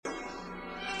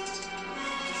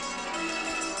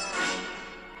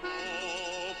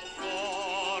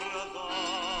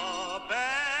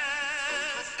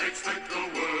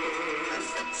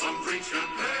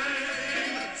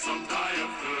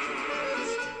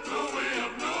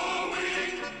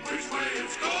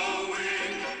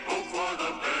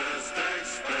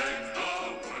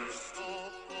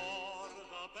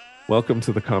Welcome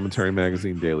to the Commentary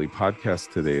Magazine Daily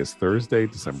Podcast. Today is Thursday,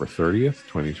 December 30th,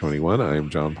 2021. I am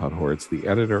John Podhoretz, the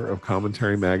editor of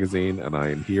Commentary Magazine, and I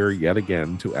am here yet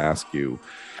again to ask you,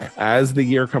 as the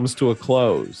year comes to a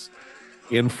close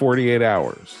in 48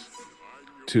 hours,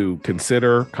 to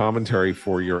consider commentary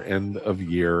for your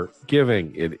end-of-year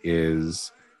giving. It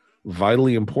is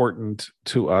vitally important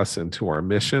to us and to our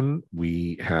mission.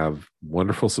 We have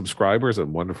wonderful subscribers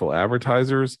and wonderful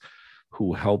advertisers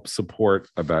who help support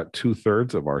about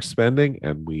 2/3 of our spending,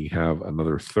 and we have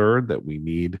another third that we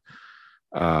need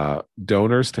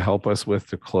donors to help us with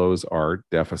to close our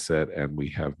deficit. And we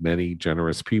have many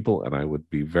generous people, and I would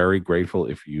be very grateful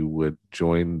if you would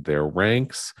join their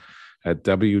ranks at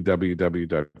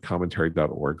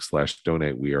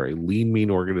www.commentary.org/donate. We are a lean, mean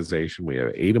organization. We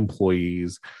have 8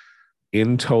 employees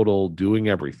in total doing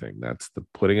everything. That's the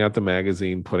putting out the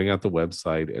magazine, putting out the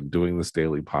website, and doing this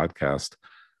daily podcast.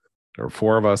 There are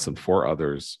 4 of us and 4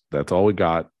 others. That's all we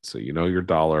got. So you know your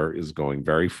dollar is going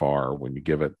very far when you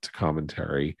give it to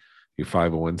Commentary, a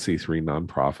 501c3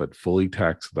 nonprofit, fully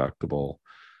tax deductible.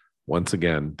 Once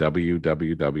again,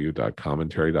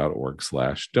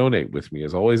 www.commentary.org/donate. With me,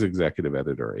 as always, executive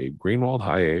editor Abe Greenwald.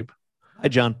 Hi, Abe. Hi,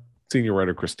 John. Senior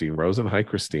writer Christine Rosen. Hi,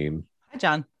 Christine. Hi,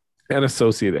 John. And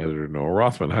associate editor Noah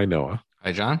Rothman. Hi, Noah.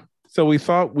 Hi, John. So we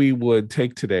thought we would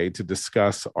take today to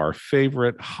discuss our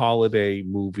favorite holiday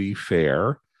movie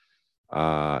fare.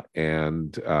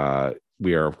 And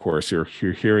we are, of course, you're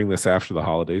hearing this after the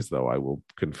holidays, though I will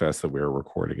confess that we are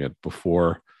recording it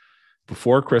before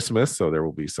Christmas. So there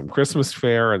will be some Christmas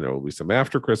fare and there will be some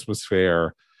after Christmas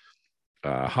fare,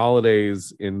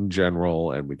 holidays in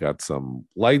general. And we got some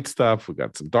light stuff. We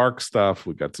got some dark stuff.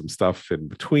 We got some stuff in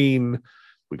between.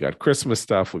 We got Christmas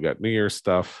stuff. We got New Year's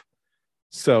stuff.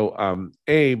 So,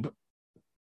 Abe,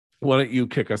 why don't you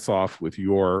kick us off with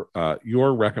your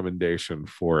recommendation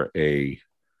for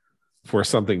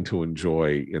something to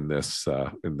enjoy in this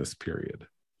period?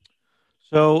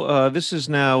 So this is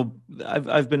now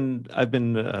I've been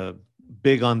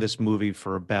big on this movie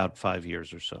for about 5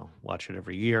 years or so. Watch it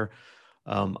every year.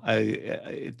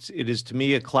 It is to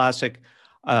me a classic.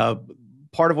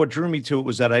 Part of what drew me to it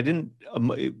was that I didn't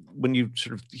when you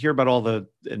sort of hear about all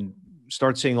and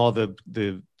start seeing all the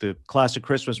classic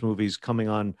Christmas movies coming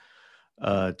on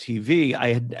TV,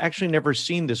 I had actually never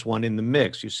seen this one in the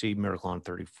mix. You see Miracle on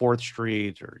 34th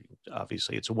Street, or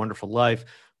obviously It's a Wonderful Life,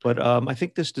 but I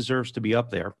think this deserves to be up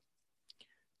there.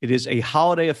 It is A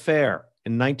Holiday Affair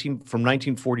from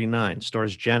 1949.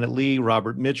 Stars Janet Leigh,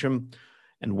 Robert Mitchum,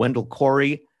 and Wendell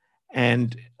Corey,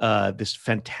 and this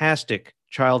fantastic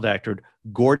child actor,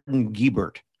 Gordon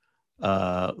Gebert,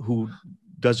 who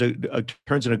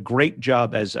turns in a great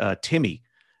job as Timmy,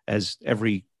 as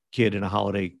every kid in a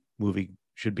holiday movie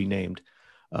should be named.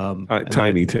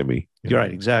 Tiny Timmy. You're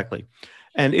right, exactly.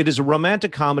 And it is a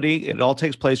romantic comedy. It all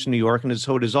takes place in New York, and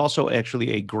so it is also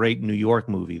actually a great New York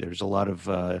movie. There's a lot of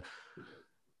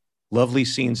lovely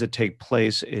scenes that take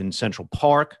place in Central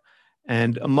Park.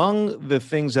 And among the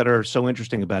things that are so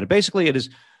interesting about it, basically it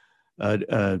is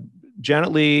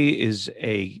Janet Leigh is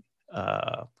a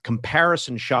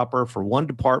comparison shopper for one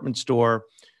department store.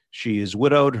 She is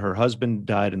widowed. Her husband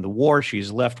died in the war.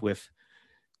 She's left with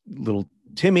little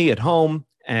Timmy at home,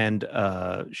 and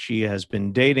she has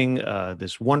been dating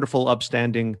this wonderful,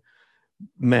 upstanding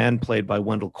man played by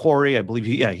Wendell Corey. I believe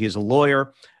he is a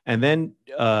lawyer. And then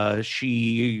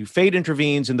fate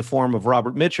intervenes in the form of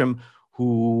Robert Mitchum,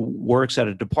 who works at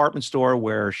a department store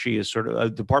where she is sort of a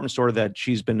department store that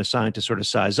she's been assigned to sort of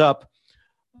size up.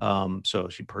 So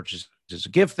she purchases a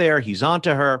gift there. He's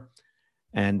onto her.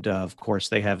 And of course,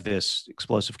 they have this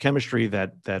explosive chemistry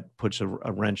that puts a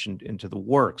wrench into the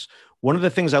works. One of the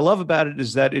things I love about it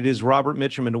is that it is Robert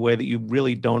Mitchum in a way that you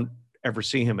really don't ever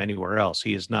see him anywhere else.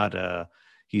 He is not a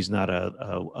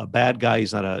bad guy.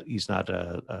 He's not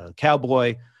a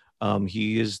cowboy.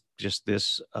 He is just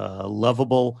this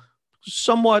lovable,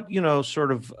 somewhat,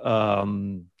 sort of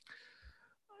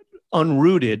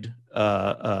unrooted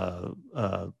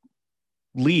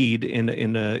lead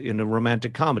in a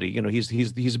romantic comedy.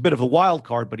 He's a bit of a wild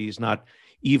card, but he's not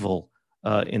evil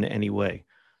in any way.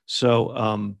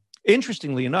 So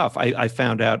interestingly enough, I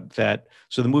found out that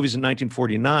the movie's in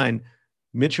 1949.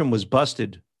 Mitchum was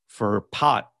busted for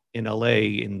pot in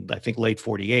LA in, I think, late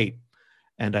 48.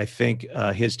 And I think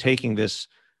his taking this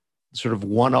sort of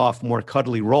one-off, more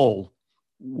cuddly role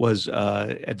was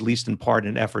at least in part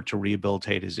an effort to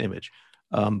rehabilitate his image.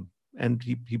 And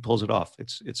he pulls it off.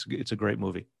 It's a great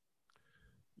movie.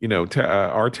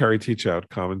 Our Terry Teachout,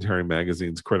 Commentary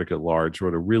Magazine's critic at large,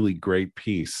 wrote a really great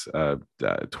piece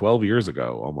 12 years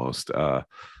ago almost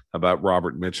about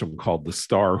Robert Mitchum called "The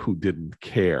Star Who Didn't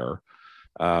Care,"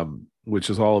 which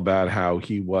is all about how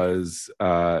he was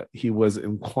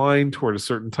inclined toward a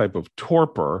certain type of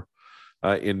torpor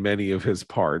in many of his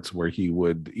parts, where he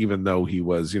would, even though he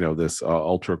was, this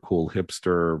ultra cool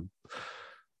hipster,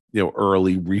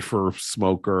 early reefer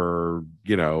smoker,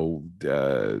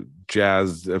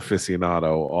 jazz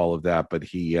aficionado, all of that, but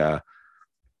he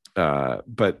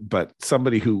but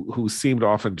somebody who seemed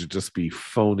often to just be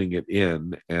phoning it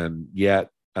in, and yet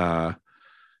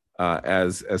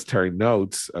as Terry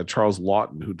notes, Charles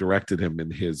Laughton, who directed him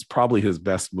in probably his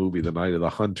best movie, The Night of the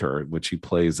Hunter, in which he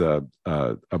plays a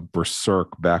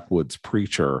berserk backwoods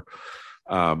preacher,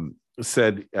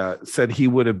 said he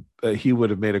would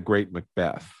have made a great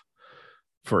Macbeth,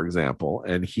 for example.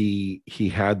 And he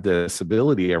had this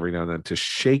ability every now and then to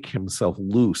shake himself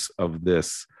loose of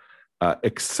this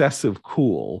excessive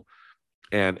cool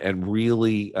and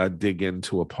really dig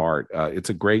into a part. It's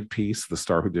a great piece, The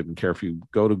Star Who Didn't Care. If you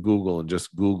go to Google and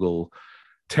just Google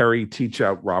Terry Teach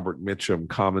Out Robert Mitchum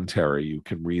commentary, you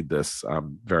can read this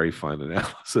very fine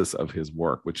analysis of his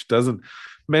work, which doesn't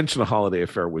mention A Holiday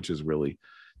Affair, which is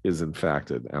in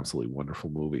fact an absolutely wonderful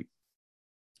movie.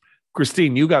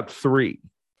 Christine, you got 3,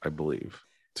 I believe.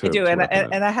 I do, and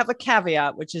I have a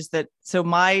caveat, which is that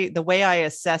the way I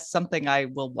assess something I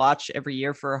will watch every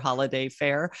year for a holiday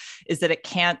fair is that it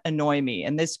can't annoy me.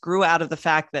 And this grew out of the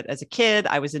fact that as a kid,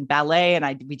 I was in ballet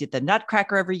and we did the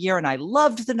Nutcracker every year, and I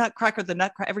loved the Nutcracker.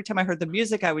 Every time I heard the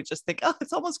music, I would just think, oh,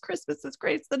 it's almost Christmas. It's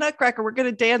great. It's the Nutcracker. We're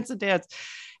going to dance and dance.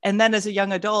 And then as a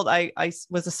young adult, I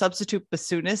was a substitute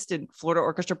bassoonist in Florida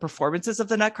Orchestra performances of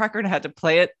the Nutcracker and had to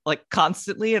play it like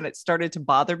constantly. And it started to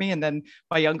bother me. And then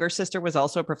my younger sister was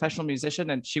also a professional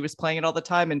musician and she was playing it all the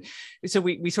time. And so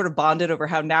we sort of bonded over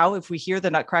how now if we hear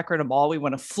the Nutcracker in a mall, we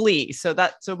want to flee. So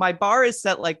my bar is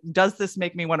set like, does this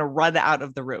make me want to run out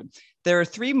of the room? There are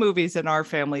 3 movies in our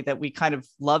family that we kind of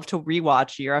love to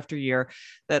rewatch year after year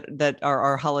that are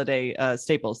our holiday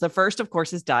staples. The first, of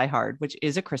course, is Die Hard, which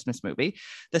is a Christmas movie.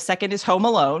 The second is Home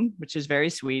Alone, which is very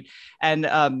sweet. And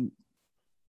why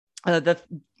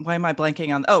am I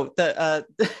blanking on?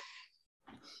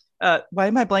 Why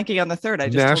am I blanking on the third?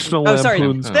 National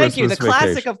Lampoon's Thank Christmas you. The classic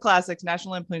Vacation. of classics,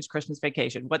 National Lampoon's Christmas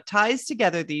Vacation. What ties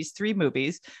together these 3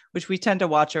 movies, which we tend to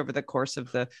watch over the course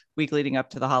of the week leading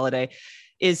up to the holiday,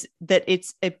 is that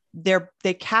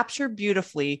they capture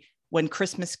beautifully when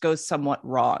Christmas goes somewhat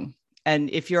wrong.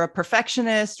 And if you're a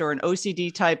perfectionist or an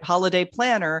OCD type holiday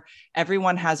planner,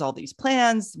 everyone has all these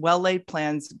plans, well-laid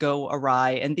plans go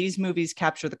awry. And these movies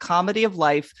capture the comedy of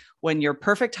life when your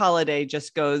perfect holiday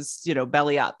just goes,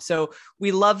 belly up. So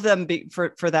we love them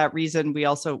for that reason.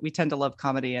 We tend to love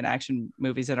comedy and action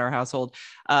movies in our household.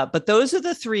 But those are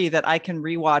the 3 that I can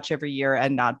rewatch every year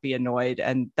and not be annoyed.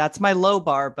 And that's my low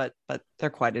bar, but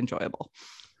they're quite enjoyable.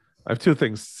 I have 2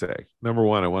 things to say. Number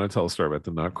one, I want to tell a story about the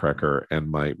Nutcracker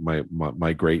and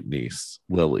my great niece,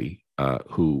 Lily,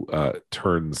 who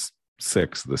turns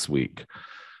 6 this week.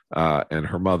 And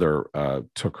her mother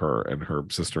took her and her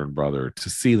sister and brother to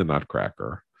see the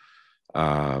Nutcracker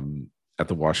at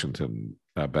the Washington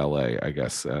Ballet, I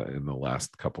guess, in the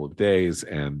last couple of days.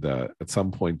 And at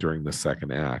some point during the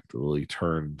second act, Lily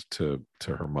turned to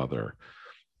her mother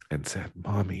and said,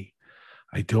 "Mommy,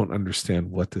 I don't understand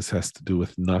what this has to do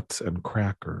with nuts and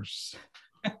crackers."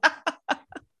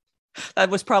 That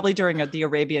was probably during the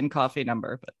Arabian coffee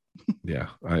number. But yeah,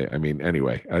 I mean,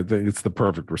 anyway, I think it's the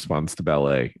perfect response to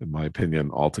ballet, in my opinion,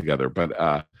 altogether.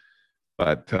 But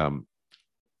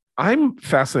I'm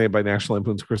fascinated by National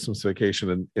Lampoon's Christmas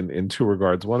Vacation in 2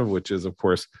 regards. One of which is, of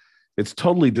course, it's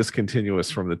totally discontinuous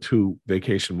from the 2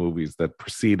 vacation movies that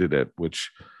preceded it,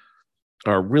 which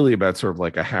are really about sort of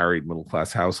like a harried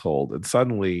middle-class household. And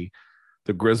suddenly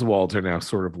the Griswolds are now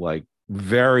sort of like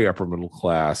very upper middle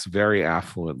class, very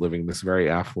affluent, living in this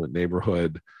very affluent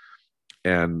neighborhood.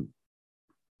 And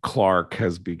Clark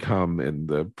has become, in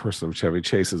the person of Chevy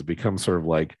Chase, has become sort of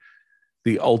like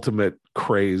the ultimate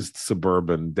crazed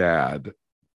suburban dad,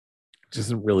 which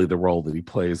isn't really the role that he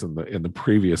plays in the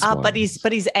previous one. But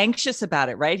he's anxious about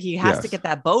it, right? He has to get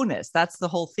that bonus. That's the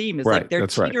whole theme. Is right, like they're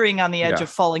teetering on the edge of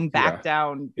falling back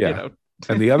down. Yeah.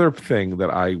 And the other thing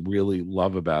that I really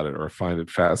love about it, or find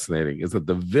it fascinating, is that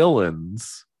the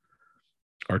villains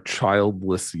are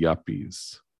childless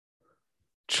yuppies.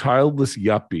 Childless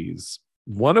yuppies,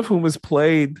 one of whom is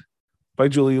played by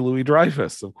Julia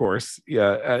Louis-Dreyfus, of course.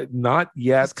 Yeah, not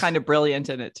yet. He's kind of brilliant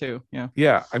in it too. Yeah.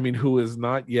 Yeah, I mean, who is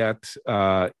not yet?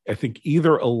 I think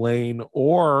either Elaine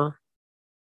or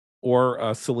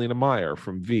Selena Meyer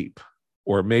from Veep,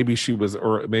 or maybe she was,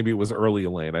 or maybe it was early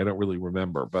Elaine. I don't really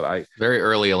remember, but very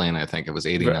early Elaine. I think it was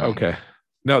 89. Okay,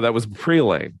 no, that was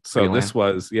pre-Elaine. So this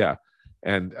was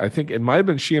And I think it might have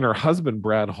been she and her husband,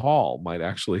 Brad Hall, might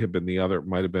have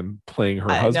been playing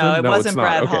her husband. No, it wasn't it's not.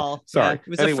 Brad Okay, Hall. sorry. Yeah, it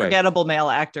was Anyway, a forgettable male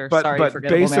actor. but Forgettable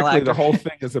male basically actor. the whole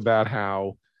thing is about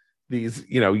how these,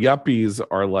 yuppies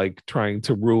are like trying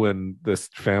to ruin this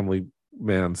family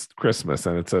man's Christmas,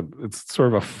 and it's sort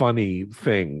of a funny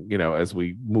thing, as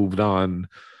we moved on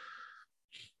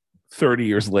 30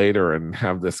 years later and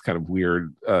have this kind of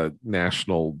weird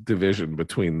national division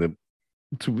between the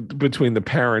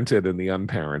parented and the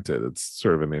unparented. It's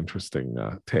sort of an interesting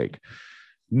take.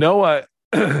 Noah,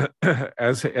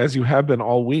 as you have been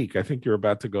all week, I think you're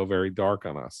about to go very dark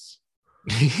on us.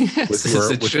 Yes,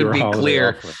 it should be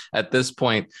clear at this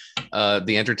point.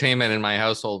 The entertainment in my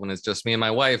household, when it's just me and my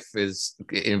wife,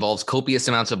 involves copious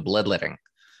amounts of bloodletting.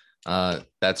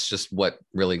 That's just what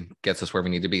really gets us where we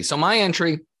need to be. So my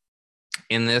entry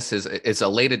in this is a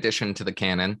late addition to the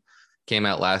canon. Came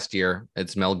out last year.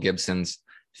 It's Mel Gibson's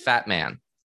Fat Man.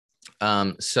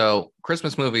 So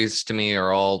Christmas movies to me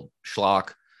are all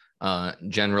schlock.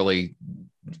 Generally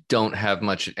don't have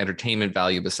much entertainment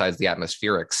value besides the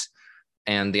atmospherics.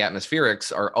 And the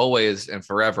atmospherics are always and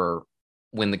forever,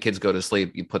 when the kids go to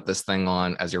sleep, you put this thing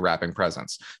on as you're wrapping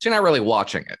presents. So you're not really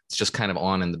watching it. It's just kind of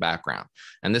on in the background.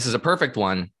 And this is a perfect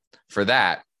one for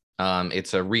that.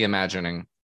 It's a reimagining,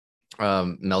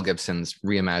 Mel Gibson's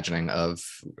reimagining of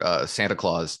Santa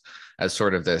Claus as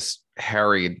sort of this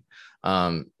harried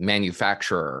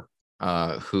manufacturer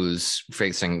who's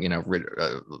facing,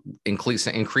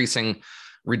 increasing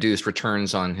reduced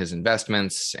returns on his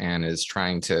investments, and is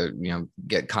trying to,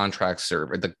 get contracts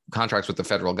or the contracts with the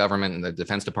federal government and the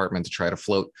Defense Department to try to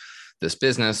float this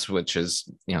business, which is,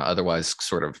 otherwise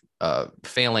sort of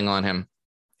failing on him.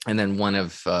 And then one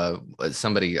of a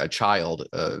child,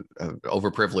 an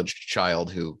overprivileged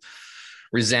child who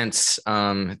resents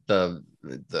the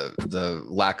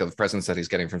lack of presents that he's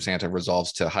getting from Santa,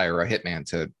 resolves to hire a hitman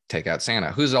to take out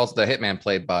Santa, who's also the hitman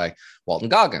played by Walton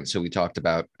Goggins, who we talked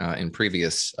about in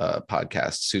previous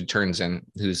podcasts,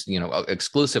 who's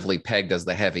exclusively pegged as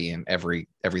the heavy in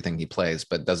everything he plays,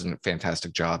 but does a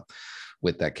fantastic job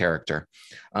with that character.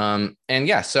 So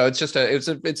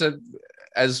it's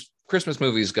as Christmas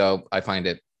movies go, I find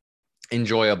it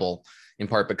enjoyable, in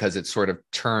part because it sort of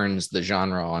turns the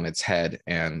genre on its head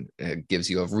and it gives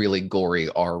you a really gory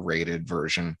R-rated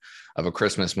version of a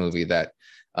Christmas movie that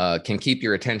can keep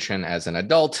your attention as an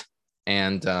adult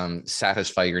and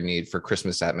satisfy your need for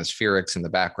Christmas atmospherics in the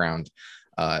background,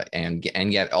 and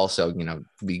yet also,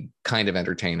 be kind of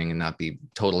entertaining and not be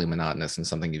totally monotonous and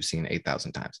something you've seen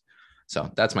 8,000 times. So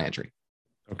that's my entry.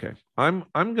 Okay, I'm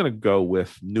going to go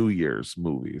with New Year's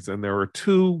movies, and there are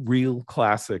two real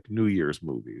classic New Year's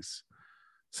movies,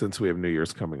 since we have New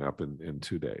Year's coming up in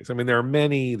 2 days. I mean, there are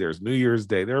many. There's New Year's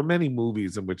Day. There are many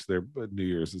movies in which New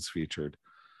Year's is featured.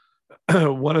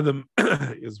 One of them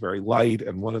is very light,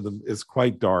 and one of them is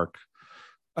quite dark.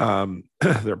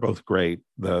 They're both great.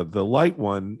 The light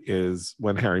one is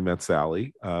When Harry Met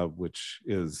Sally, which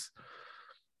is,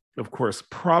 of course,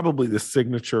 probably the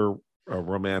signature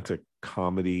romantic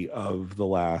comedy of the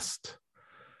last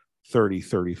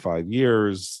 35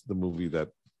 years. The movie that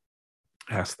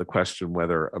asks the question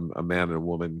whether a man and a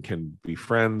woman can be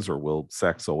friends, or will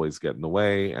sex always get in the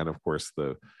way. And of course,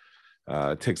 it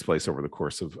takes place over the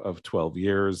course of 12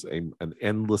 years, an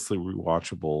endlessly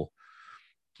rewatchable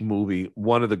movie,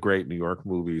 one of the great New York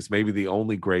movies, maybe the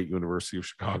only great University of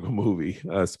Chicago movie,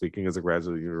 speaking as a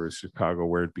graduate of the University of Chicago,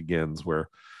 where it begins, where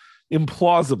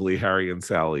implausibly Harry and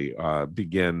Sally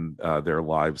begin their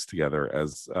lives together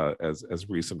as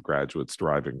recent graduates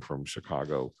driving from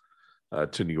Chicago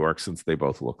to New York, since they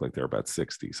both look like they're about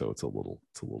 60. So it's a little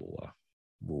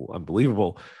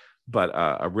unbelievable, but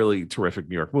a really terrific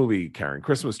New York movie, carrying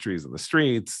Christmas trees in the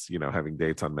streets, having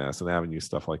dates on Madison Avenue,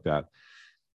 stuff like that.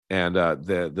 And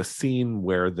the scene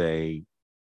where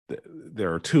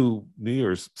there are two New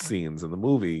Year's scenes in the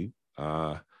movie,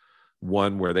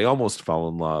 one where they almost fall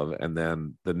in love, and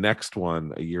then the next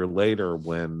one a year later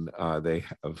when they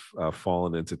have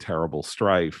fallen into terrible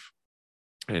strife,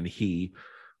 and he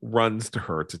runs to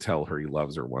her to tell her he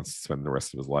loves her, wants to spend the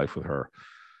rest of his life with her.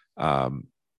 There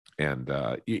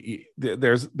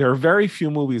are very few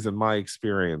movies in my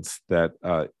experience that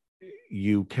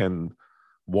you can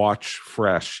watch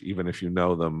fresh, even if you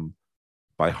know them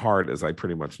by heart, as I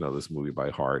pretty much know this movie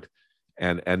by heart,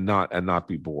 and not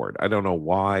be bored. I don't know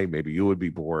why. Maybe you would be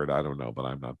bored. I don't know, but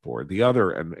I'm not bored. The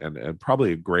other and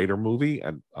probably a greater movie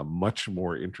and a much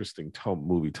more interesting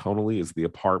movie tonally is The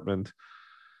Apartment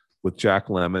with Jack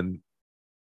Lemmon,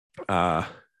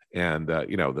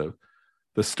 the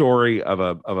story of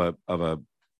a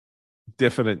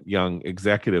diffident young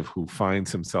executive who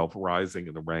finds himself rising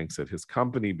in the ranks at his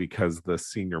company because the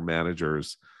senior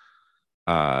managers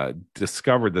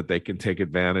discovered that they can take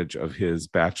advantage of his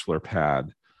bachelor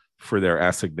pad for their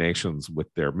assignations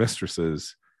with their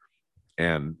mistresses.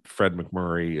 And Fred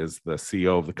MacMurray is the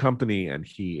CEO of the company, and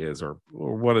he is or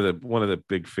one of the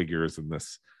big figures in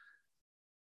this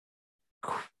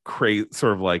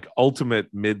sort of like ultimate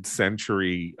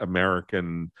mid-century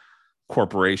American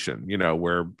corporation,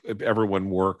 where everyone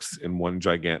works in one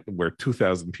where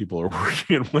 2,000 people are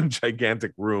working in one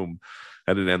gigantic room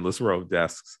at an endless row of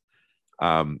desks.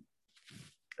 And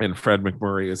Fred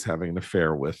MacMurray is having an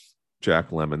affair with Jack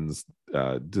Lemmon's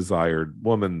desired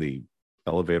woman, the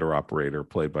elevator operator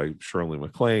played by Shirley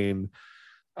MacLaine.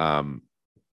 And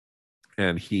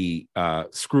he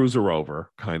screws her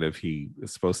over, kind of. He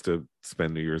is supposed to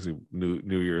spend New Year's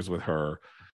with her,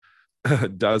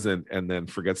 doesn't, and then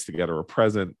forgets to get her a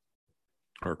present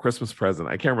or a Christmas present.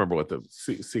 I can't remember what the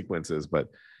sequence is, but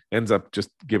ends up just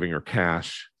giving her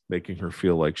cash, making her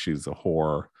feel like she's a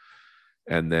whore.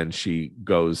 And then she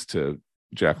goes to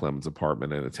Jack Lemmon's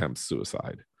apartment and attempts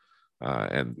suicide.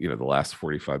 And the last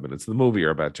 45 minutes of the movie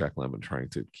are about Jack Lemmon trying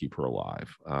to keep her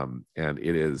alive. And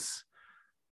it is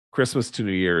Christmas to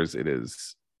New Year's. It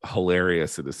is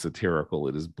hilarious. It is satirical.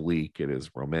 It is bleak. It is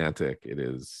romantic. It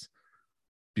is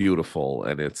beautiful.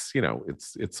 And it's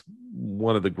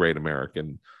one of the great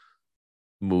American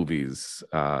movies,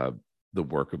 the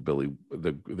work of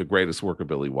the greatest work of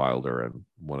Billy Wilder, and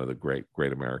one of the great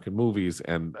American movies.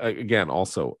 And again,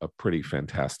 also a pretty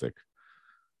fantastic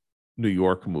New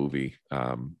York movie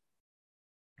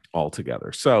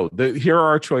altogether. So here are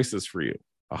our choices for you: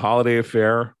 A Holiday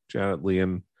Affair, Janet Leigh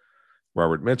and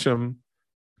Robert Mitchum;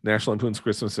 National Lampoon's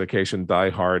Christmas Vacation, Die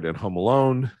Hard, and Home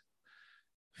Alone;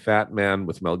 Fat Man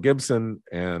with Mel Gibson;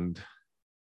 and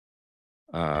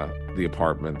The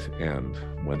Apartment and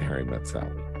When Harry Met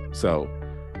Sally. So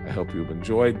I hope you've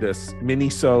enjoyed this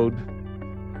mini-sode.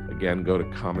 Again, go to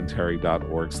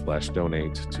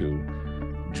commentary.org/donate to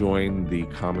join the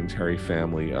commentary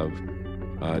family of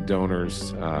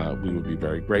donors. We would be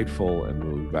very grateful, and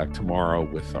we'll be back tomorrow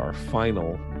with our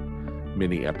final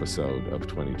mini episode of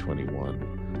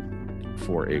 2021.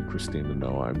 For Abe, Christine, and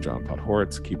Noah, I'm John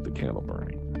Podhoretz. Keep the candle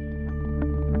burning.